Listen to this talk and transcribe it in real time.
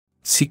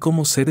Si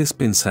como seres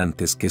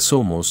pensantes que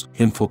somos,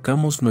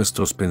 enfocamos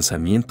nuestros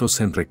pensamientos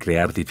en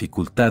recrear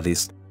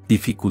dificultades,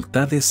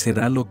 dificultades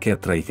será lo que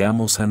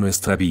atraigamos a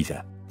nuestra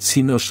vida.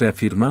 Si nos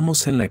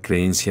reafirmamos en la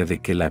creencia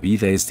de que la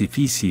vida es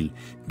difícil,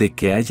 de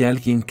que hay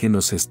alguien que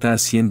nos está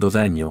haciendo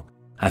daño,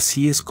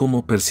 así es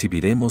como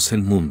percibiremos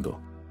el mundo.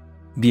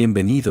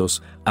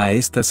 Bienvenidos a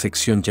esta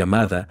sección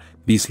llamada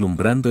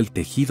Vislumbrando el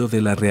tejido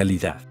de la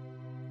realidad.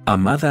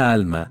 Amada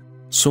alma,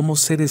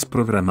 somos seres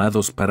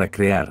programados para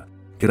crear.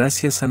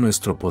 Gracias a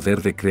nuestro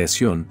poder de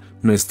creación,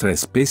 nuestra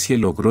especie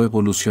logró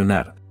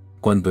evolucionar.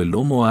 Cuando el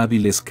Homo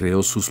habilis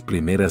creó sus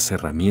primeras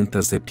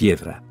herramientas de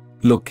piedra,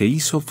 lo que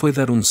hizo fue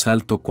dar un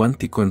salto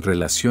cuántico en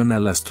relación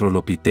al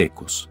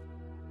Australopithecus.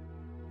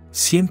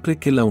 Siempre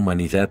que la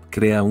humanidad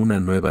crea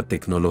una nueva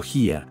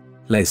tecnología,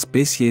 la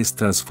especie es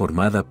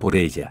transformada por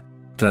ella,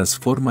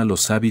 transforma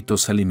los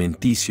hábitos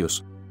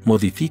alimenticios,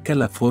 modifica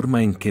la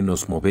forma en que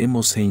nos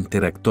movemos e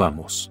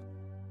interactuamos.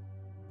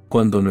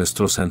 Cuando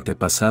nuestros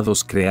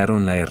antepasados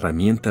crearon la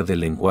herramienta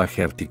del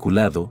lenguaje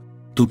articulado,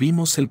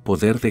 tuvimos el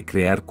poder de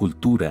crear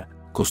cultura,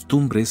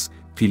 costumbres,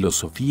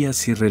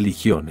 filosofías y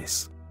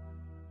religiones.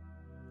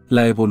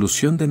 La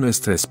evolución de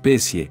nuestra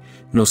especie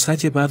nos ha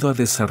llevado a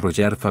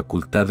desarrollar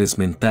facultades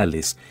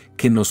mentales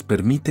que nos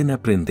permiten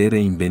aprender e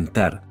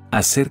inventar,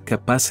 a ser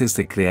capaces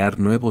de crear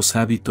nuevos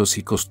hábitos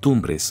y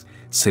costumbres,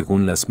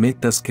 según las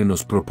metas que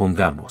nos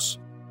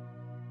propongamos.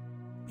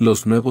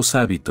 Los nuevos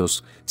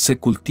hábitos se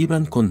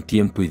cultivan con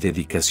tiempo y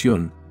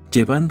dedicación,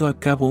 llevando a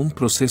cabo un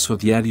proceso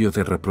diario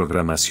de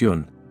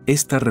reprogramación.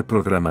 Esta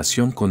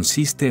reprogramación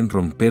consiste en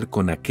romper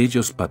con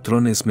aquellos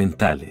patrones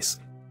mentales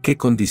que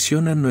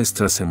condicionan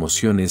nuestras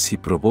emociones y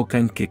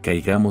provocan que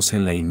caigamos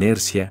en la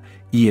inercia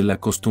y el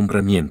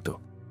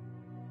acostumbramiento.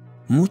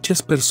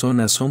 Muchas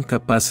personas son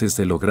capaces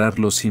de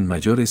lograrlo sin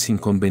mayores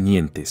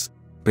inconvenientes,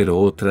 pero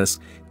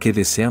otras, que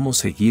deseamos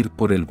seguir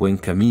por el buen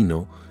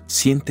camino,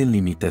 sienten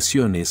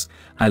limitaciones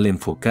al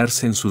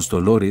enfocarse en sus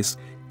dolores,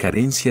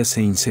 carencias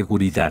e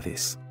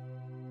inseguridades.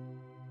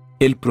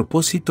 El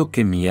propósito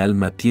que mi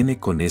alma tiene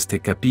con este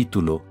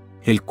capítulo,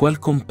 el cual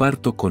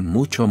comparto con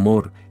mucho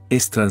amor,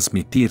 es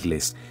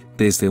transmitirles,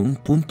 desde un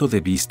punto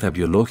de vista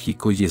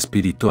biológico y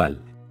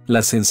espiritual,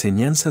 las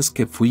enseñanzas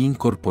que fui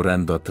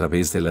incorporando a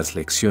través de las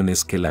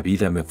lecciones que la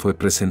vida me fue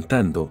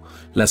presentando,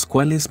 las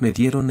cuales me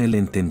dieron el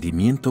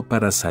entendimiento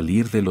para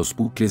salir de los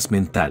bucles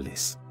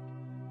mentales.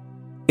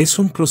 Es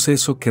un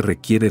proceso que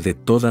requiere de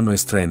toda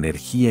nuestra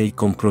energía y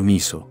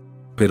compromiso,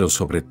 pero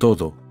sobre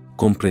todo,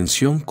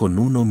 comprensión con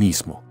uno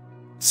mismo.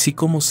 Si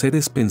como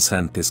seres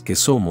pensantes que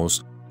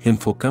somos,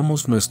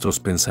 enfocamos nuestros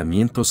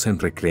pensamientos en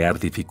recrear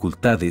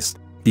dificultades,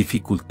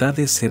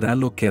 dificultades será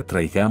lo que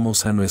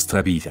atraigamos a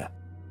nuestra vida.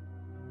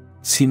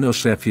 Si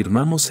nos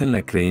reafirmamos en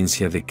la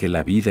creencia de que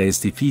la vida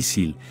es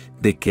difícil,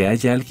 de que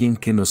hay alguien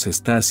que nos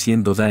está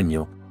haciendo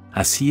daño,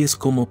 así es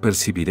como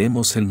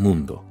percibiremos el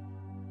mundo.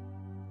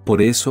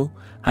 Por eso,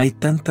 hay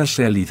tantas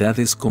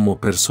realidades como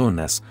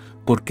personas,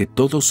 porque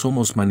todos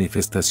somos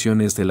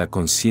manifestaciones de la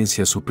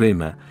conciencia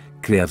suprema,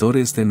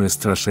 creadores de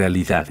nuestras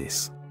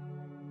realidades.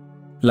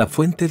 La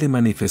fuente de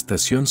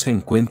manifestación se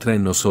encuentra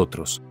en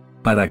nosotros.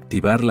 Para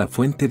activar la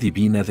fuente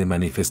divina de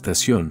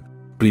manifestación,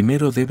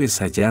 primero debes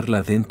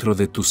hallarla dentro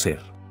de tu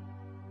ser.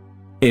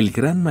 El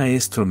gran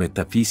maestro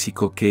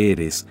metafísico que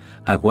eres,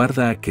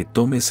 aguarda a que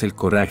tomes el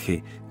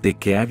coraje de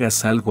que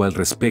hagas algo al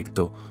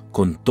respecto,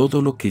 con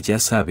todo lo que ya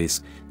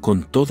sabes,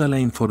 con toda la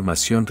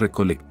información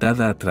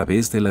recolectada a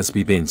través de las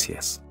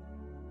vivencias.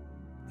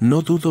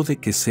 No dudo de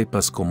que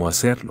sepas cómo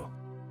hacerlo.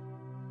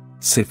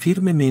 Sé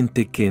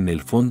firmemente que en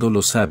el fondo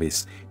lo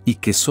sabes y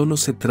que solo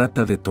se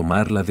trata de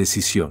tomar la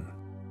decisión.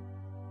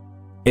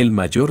 El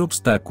mayor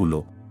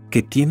obstáculo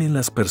que tienen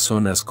las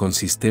personas con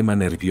sistema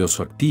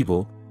nervioso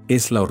activo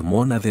es la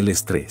hormona del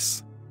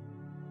estrés.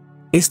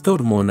 Esta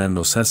hormona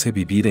nos hace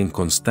vivir en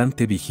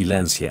constante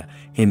vigilancia,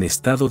 en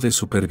estado de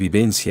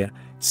supervivencia,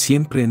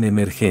 siempre en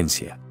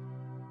emergencia.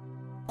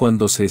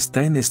 Cuando se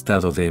está en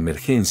estado de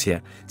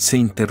emergencia, se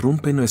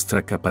interrumpe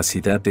nuestra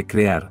capacidad de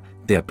crear,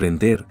 de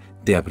aprender,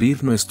 de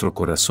abrir nuestro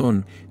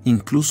corazón,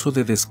 incluso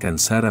de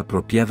descansar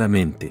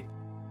apropiadamente.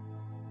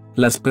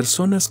 Las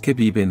personas que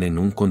viven en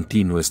un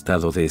continuo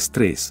estado de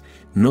estrés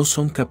no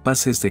son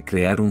capaces de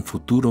crear un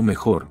futuro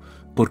mejor,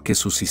 porque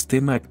su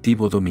sistema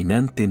activo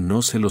dominante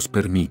no se los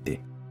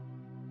permite.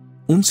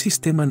 Un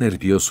sistema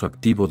nervioso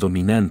activo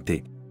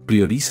dominante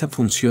prioriza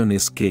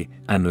funciones que,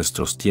 a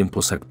nuestros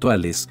tiempos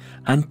actuales,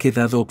 han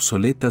quedado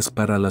obsoletas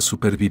para la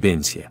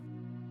supervivencia.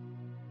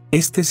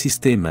 Este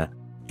sistema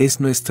es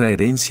nuestra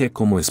herencia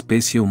como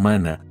especie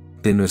humana,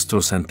 de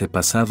nuestros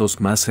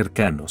antepasados más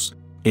cercanos,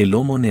 el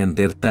Homo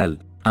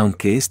neandertal,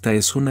 aunque esta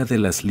es una de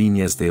las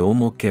líneas de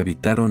Homo que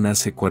habitaron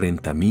hace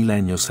 40.000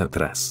 años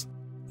atrás.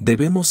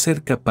 Debemos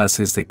ser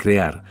capaces de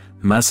crear,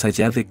 más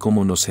allá de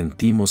cómo nos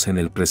sentimos en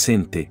el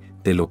presente,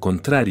 de lo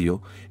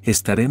contrario,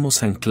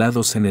 estaremos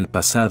anclados en el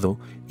pasado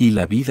y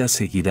la vida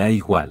seguirá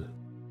igual.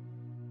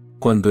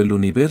 Cuando el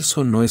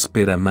universo no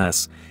espera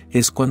más,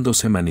 es cuando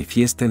se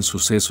manifiesta en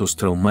sucesos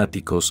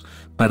traumáticos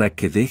para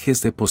que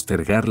dejes de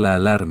postergar la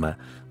alarma,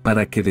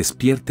 para que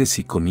despiertes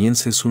y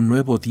comiences un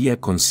nuevo día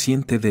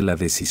consciente de la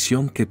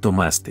decisión que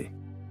tomaste.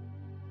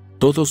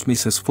 Todos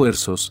mis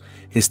esfuerzos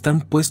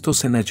están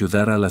puestos en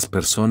ayudar a las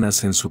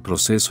personas en su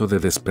proceso de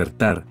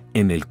despertar,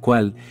 en el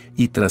cual,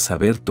 y tras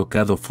haber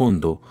tocado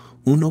fondo,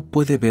 uno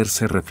puede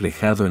verse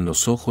reflejado en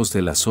los ojos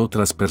de las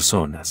otras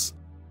personas.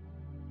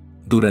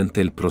 Durante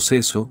el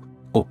proceso,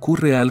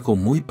 ocurre algo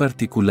muy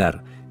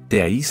particular: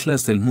 te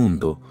aíslas del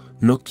mundo,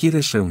 no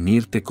quieres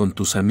reunirte con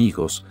tus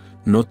amigos,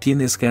 no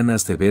tienes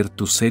ganas de ver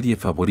tu serie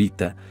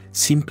favorita,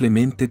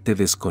 simplemente te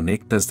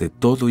desconectas de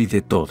todo y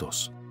de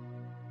todos.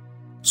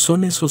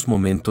 Son esos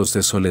momentos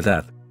de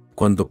soledad,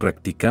 cuando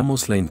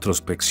practicamos la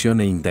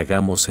introspección e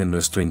indagamos en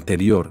nuestro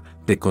interior.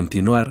 De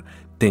continuar,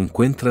 te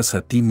encuentras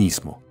a ti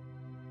mismo.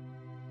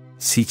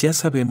 Si ya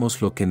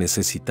sabemos lo que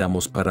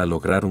necesitamos para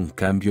lograr un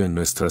cambio en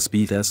nuestras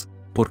vidas,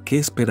 ¿por qué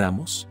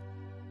esperamos?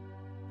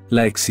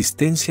 La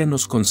existencia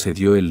nos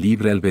concedió el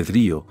libre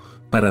albedrío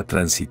para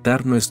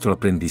transitar nuestro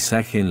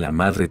aprendizaje en la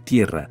madre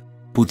tierra,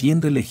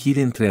 pudiendo elegir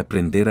entre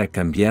aprender a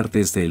cambiar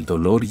desde el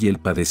dolor y el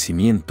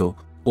padecimiento,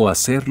 o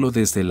hacerlo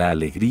desde la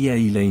alegría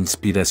y la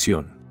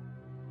inspiración.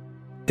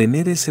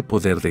 Tener ese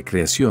poder de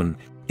creación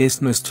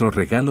es nuestro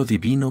regalo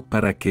divino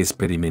para que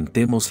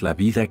experimentemos la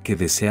vida que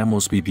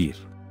deseamos vivir.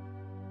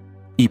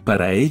 Y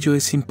para ello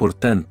es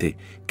importante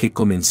que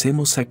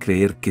comencemos a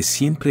creer que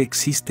siempre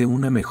existe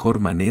una mejor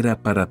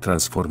manera para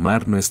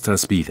transformar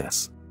nuestras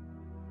vidas.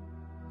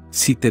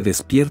 Si te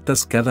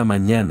despiertas cada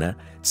mañana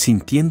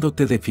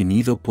sintiéndote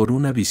definido por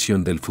una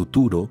visión del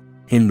futuro,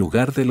 en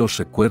lugar de los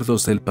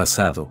recuerdos del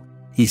pasado,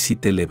 y si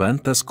te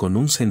levantas con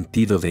un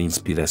sentido de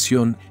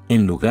inspiración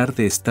en lugar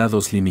de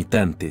estados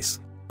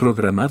limitantes,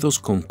 programados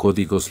con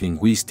códigos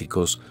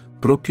lingüísticos,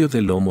 propio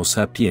del Homo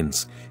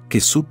sapiens,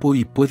 que supo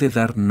y puede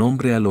dar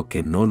nombre a lo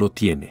que no lo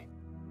tiene.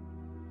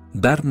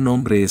 Dar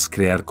nombre es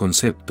crear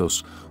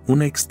conceptos,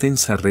 una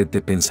extensa red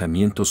de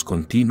pensamientos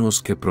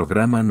continuos que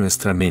programa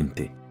nuestra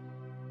mente.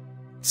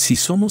 Si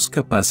somos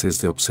capaces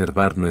de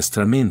observar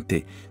nuestra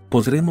mente,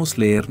 podremos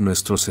leer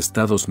nuestros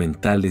estados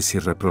mentales y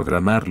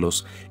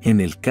reprogramarlos en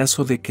el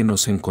caso de que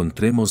nos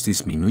encontremos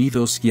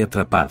disminuidos y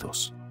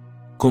atrapados.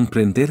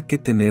 Comprender que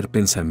tener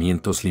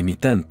pensamientos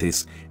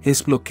limitantes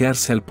es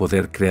bloquearse al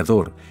poder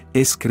creador,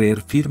 es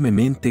creer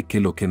firmemente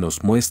que lo que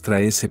nos muestra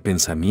ese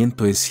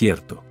pensamiento es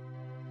cierto.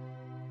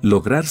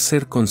 Lograr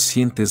ser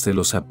conscientes de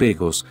los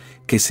apegos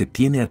que se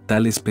tiene a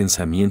tales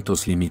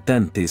pensamientos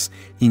limitantes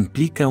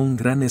implica un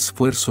gran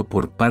esfuerzo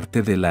por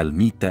parte de la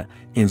almita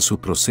en su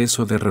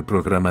proceso de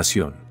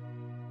reprogramación.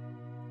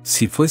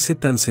 Si fuese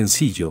tan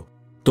sencillo,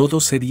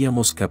 todos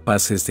seríamos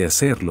capaces de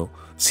hacerlo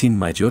sin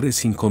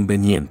mayores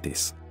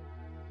inconvenientes.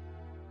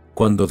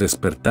 Cuando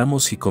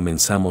despertamos y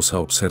comenzamos a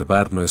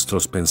observar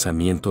nuestros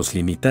pensamientos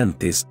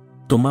limitantes,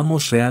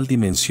 tomamos real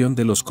dimensión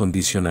de los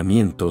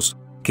condicionamientos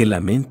que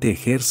la mente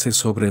ejerce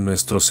sobre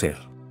nuestro ser.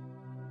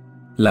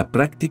 La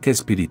práctica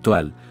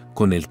espiritual,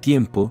 con el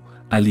tiempo,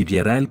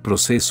 aliviará el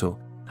proceso,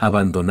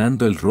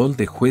 abandonando el rol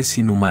de juez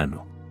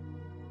inhumano.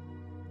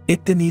 He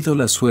tenido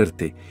la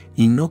suerte,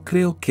 y no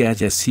creo que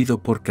haya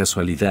sido por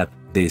casualidad,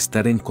 de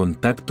estar en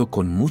contacto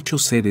con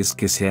muchos seres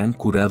que se han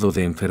curado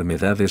de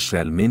enfermedades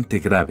realmente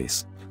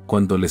graves.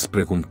 Cuando les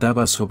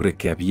preguntaba sobre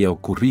qué había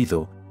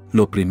ocurrido,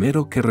 lo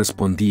primero que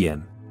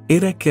respondían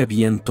era que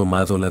habían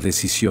tomado la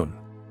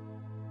decisión.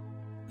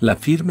 La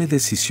firme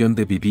decisión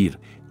de vivir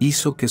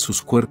hizo que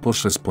sus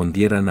cuerpos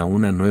respondieran a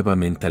una nueva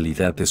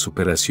mentalidad de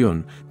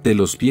superación de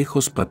los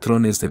viejos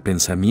patrones de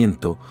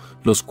pensamiento,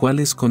 los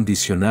cuales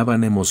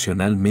condicionaban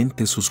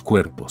emocionalmente sus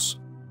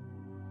cuerpos.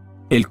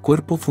 El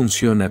cuerpo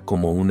funciona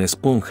como una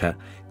esponja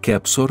que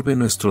absorbe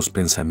nuestros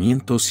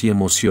pensamientos y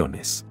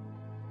emociones.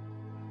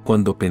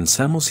 Cuando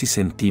pensamos y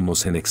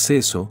sentimos en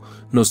exceso,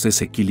 nos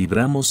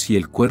desequilibramos y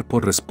el cuerpo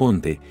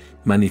responde,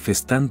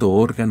 manifestando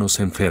órganos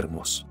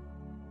enfermos.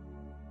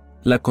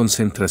 La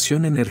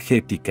concentración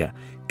energética,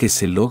 que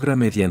se logra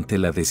mediante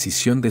la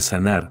decisión de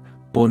sanar,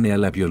 pone a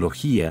la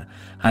biología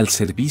al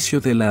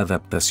servicio de la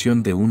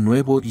adaptación de un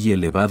nuevo y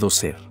elevado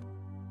ser.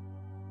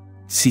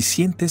 Si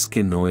sientes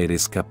que no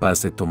eres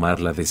capaz de tomar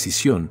la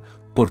decisión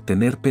por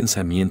tener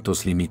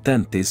pensamientos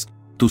limitantes,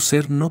 tu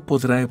ser no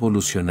podrá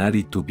evolucionar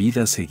y tu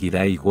vida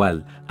seguirá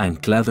igual,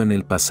 anclado en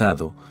el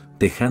pasado,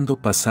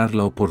 dejando pasar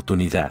la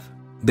oportunidad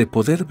de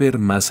poder ver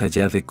más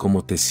allá de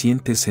cómo te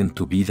sientes en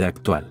tu vida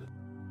actual.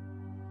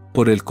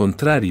 Por el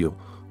contrario,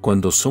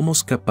 cuando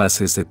somos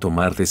capaces de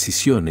tomar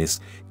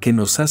decisiones que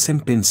nos hacen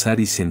pensar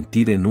y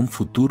sentir en un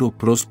futuro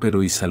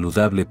próspero y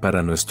saludable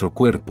para nuestro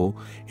cuerpo,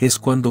 es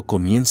cuando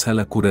comienza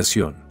la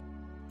curación.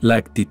 La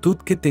actitud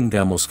que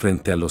tengamos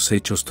frente a los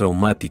hechos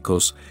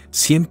traumáticos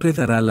siempre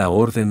dará la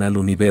orden al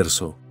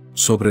universo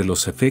sobre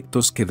los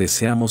efectos que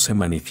deseamos se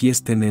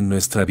manifiesten en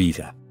nuestra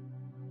vida.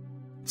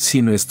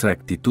 Si nuestra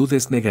actitud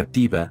es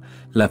negativa,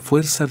 la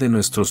fuerza de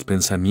nuestros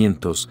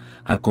pensamientos,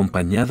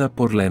 acompañada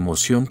por la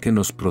emoción que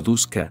nos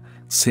produzca,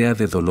 sea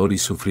de dolor y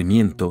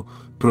sufrimiento,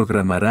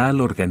 programará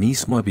al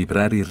organismo a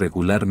vibrar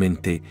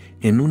irregularmente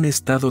en un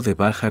estado de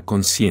baja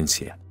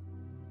conciencia.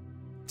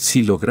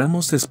 Si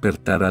logramos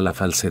despertar a la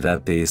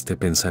falsedad de este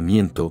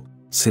pensamiento,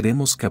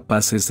 seremos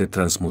capaces de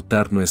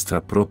transmutar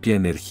nuestra propia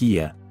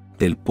energía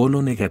del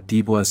polo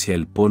negativo hacia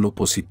el polo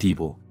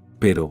positivo.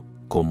 Pero,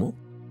 ¿cómo?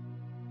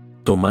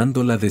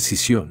 Tomando la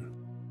decisión.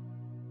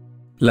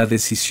 La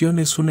decisión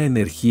es una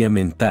energía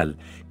mental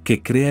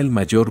que crea el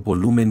mayor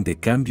volumen de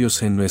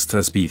cambios en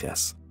nuestras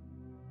vidas.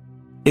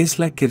 Es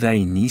la que da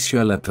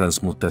inicio a la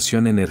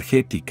transmutación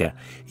energética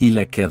y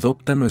la que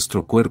adopta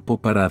nuestro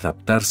cuerpo para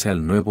adaptarse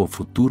al nuevo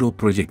futuro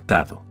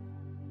proyectado.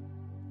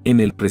 En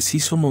el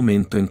preciso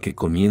momento en que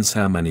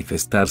comienza a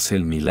manifestarse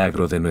el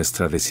milagro de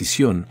nuestra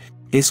decisión,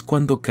 es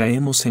cuando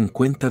caemos en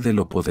cuenta de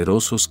lo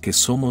poderosos que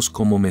somos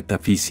como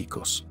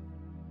metafísicos.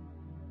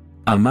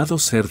 Amado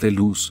ser de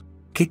luz,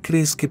 ¿qué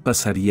crees que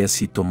pasaría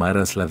si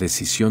tomaras la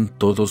decisión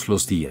todos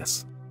los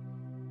días?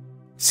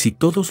 Si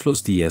todos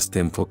los días te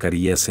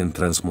enfocarías en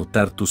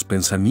transmutar tus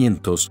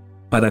pensamientos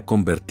para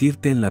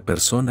convertirte en la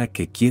persona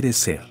que quieres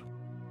ser.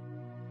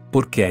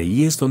 Porque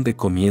ahí es donde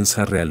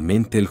comienza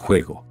realmente el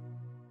juego.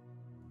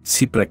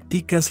 Si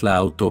practicas la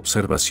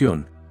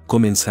autoobservación,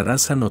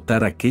 comenzarás a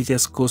notar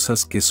aquellas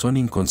cosas que son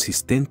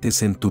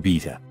inconsistentes en tu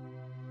vida.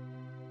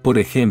 Por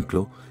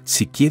ejemplo,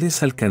 si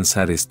quieres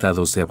alcanzar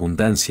estados de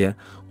abundancia,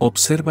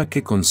 observa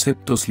qué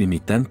conceptos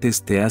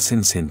limitantes te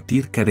hacen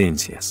sentir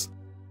carencias.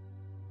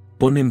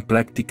 Pon en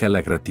práctica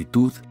la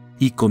gratitud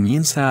y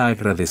comienza a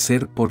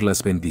agradecer por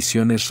las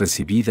bendiciones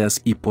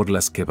recibidas y por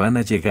las que van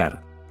a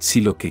llegar.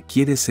 Si lo que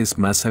quieres es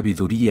más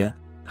sabiduría,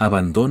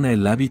 abandona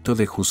el hábito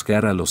de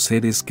juzgar a los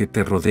seres que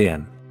te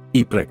rodean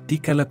y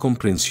practica la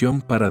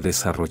comprensión para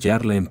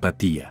desarrollar la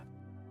empatía.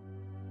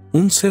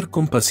 Un ser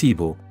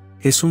compasivo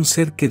es un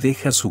ser que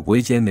deja su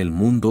huella en el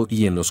mundo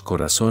y en los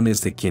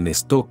corazones de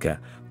quienes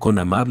toca, con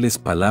amables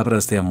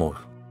palabras de amor.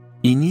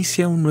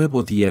 Inicia un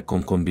nuevo día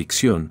con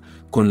convicción,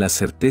 con la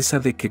certeza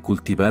de que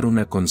cultivar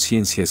una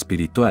conciencia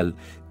espiritual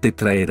te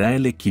traerá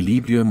el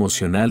equilibrio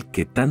emocional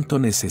que tanto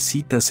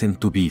necesitas en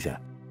tu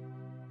vida.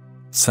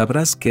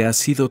 Sabrás que has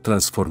sido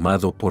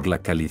transformado por la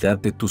calidad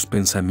de tus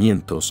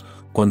pensamientos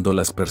cuando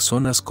las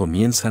personas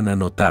comienzan a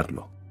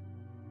notarlo.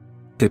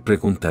 Te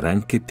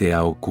preguntarán qué te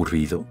ha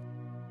ocurrido.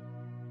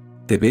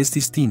 Te ves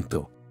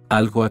distinto,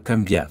 algo ha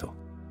cambiado.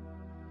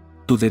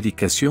 Tu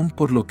dedicación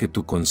por lo que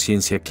tu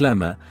conciencia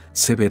clama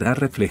se verá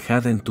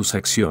reflejada en tus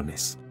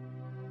acciones.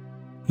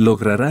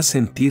 Lograrás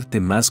sentirte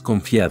más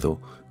confiado,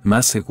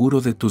 más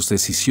seguro de tus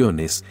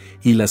decisiones,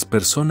 y las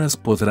personas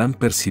podrán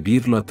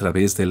percibirlo a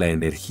través de la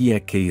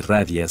energía que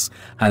irradias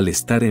al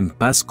estar en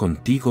paz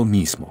contigo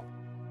mismo.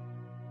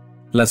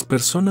 Las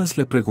personas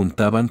le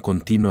preguntaban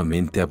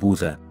continuamente a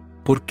Buda,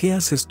 ¿por qué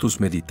haces tus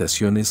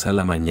meditaciones a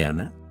la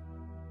mañana?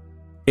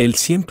 Él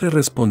siempre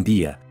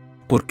respondía,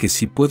 porque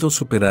si puedo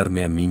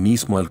superarme a mí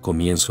mismo al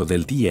comienzo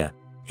del día,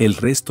 el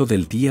resto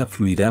del día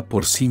fluirá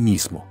por sí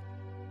mismo.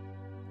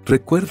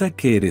 Recuerda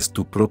que eres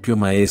tu propio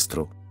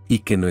maestro, y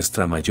que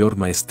nuestra mayor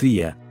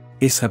maestría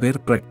es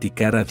saber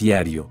practicar a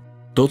diario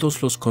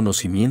todos los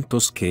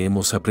conocimientos que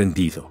hemos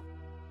aprendido.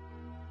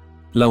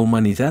 La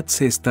humanidad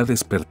se está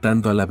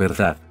despertando a la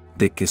verdad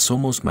de que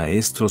somos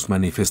maestros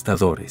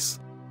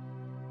manifestadores.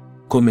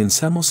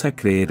 Comenzamos a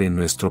creer en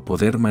nuestro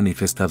poder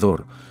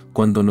manifestador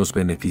cuando nos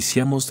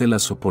beneficiamos de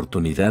las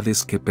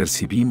oportunidades que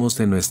percibimos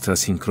de nuestras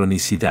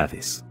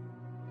sincronicidades.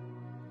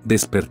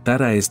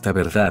 Despertar a esta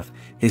verdad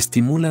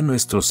estimula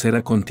nuestro ser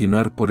a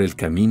continuar por el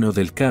camino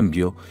del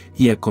cambio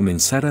y a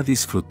comenzar a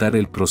disfrutar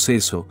el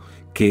proceso,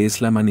 que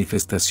es la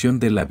manifestación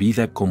de la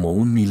vida como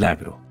un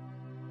milagro.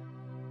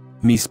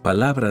 Mis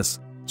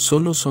palabras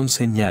solo son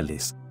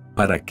señales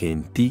para que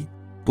en ti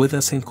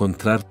puedas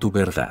encontrar tu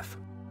verdad.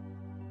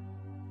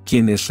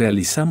 Quienes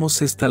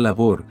realizamos esta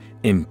labor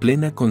en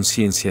plena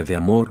conciencia de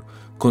amor,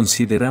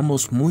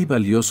 consideramos muy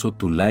valioso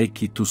tu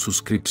like y tu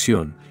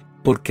suscripción,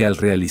 porque al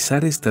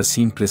realizar estas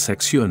simples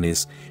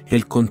acciones,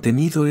 el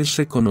contenido es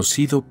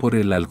reconocido por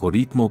el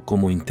algoritmo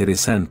como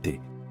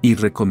interesante y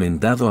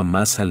recomendado a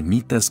más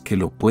almitas que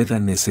lo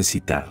puedan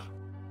necesitar.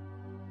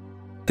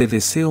 Te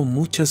deseo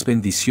muchas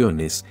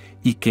bendiciones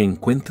y que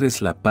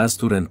encuentres la paz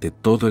durante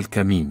todo el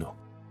camino.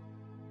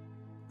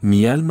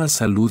 Mi alma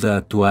saluda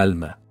a tu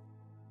alma,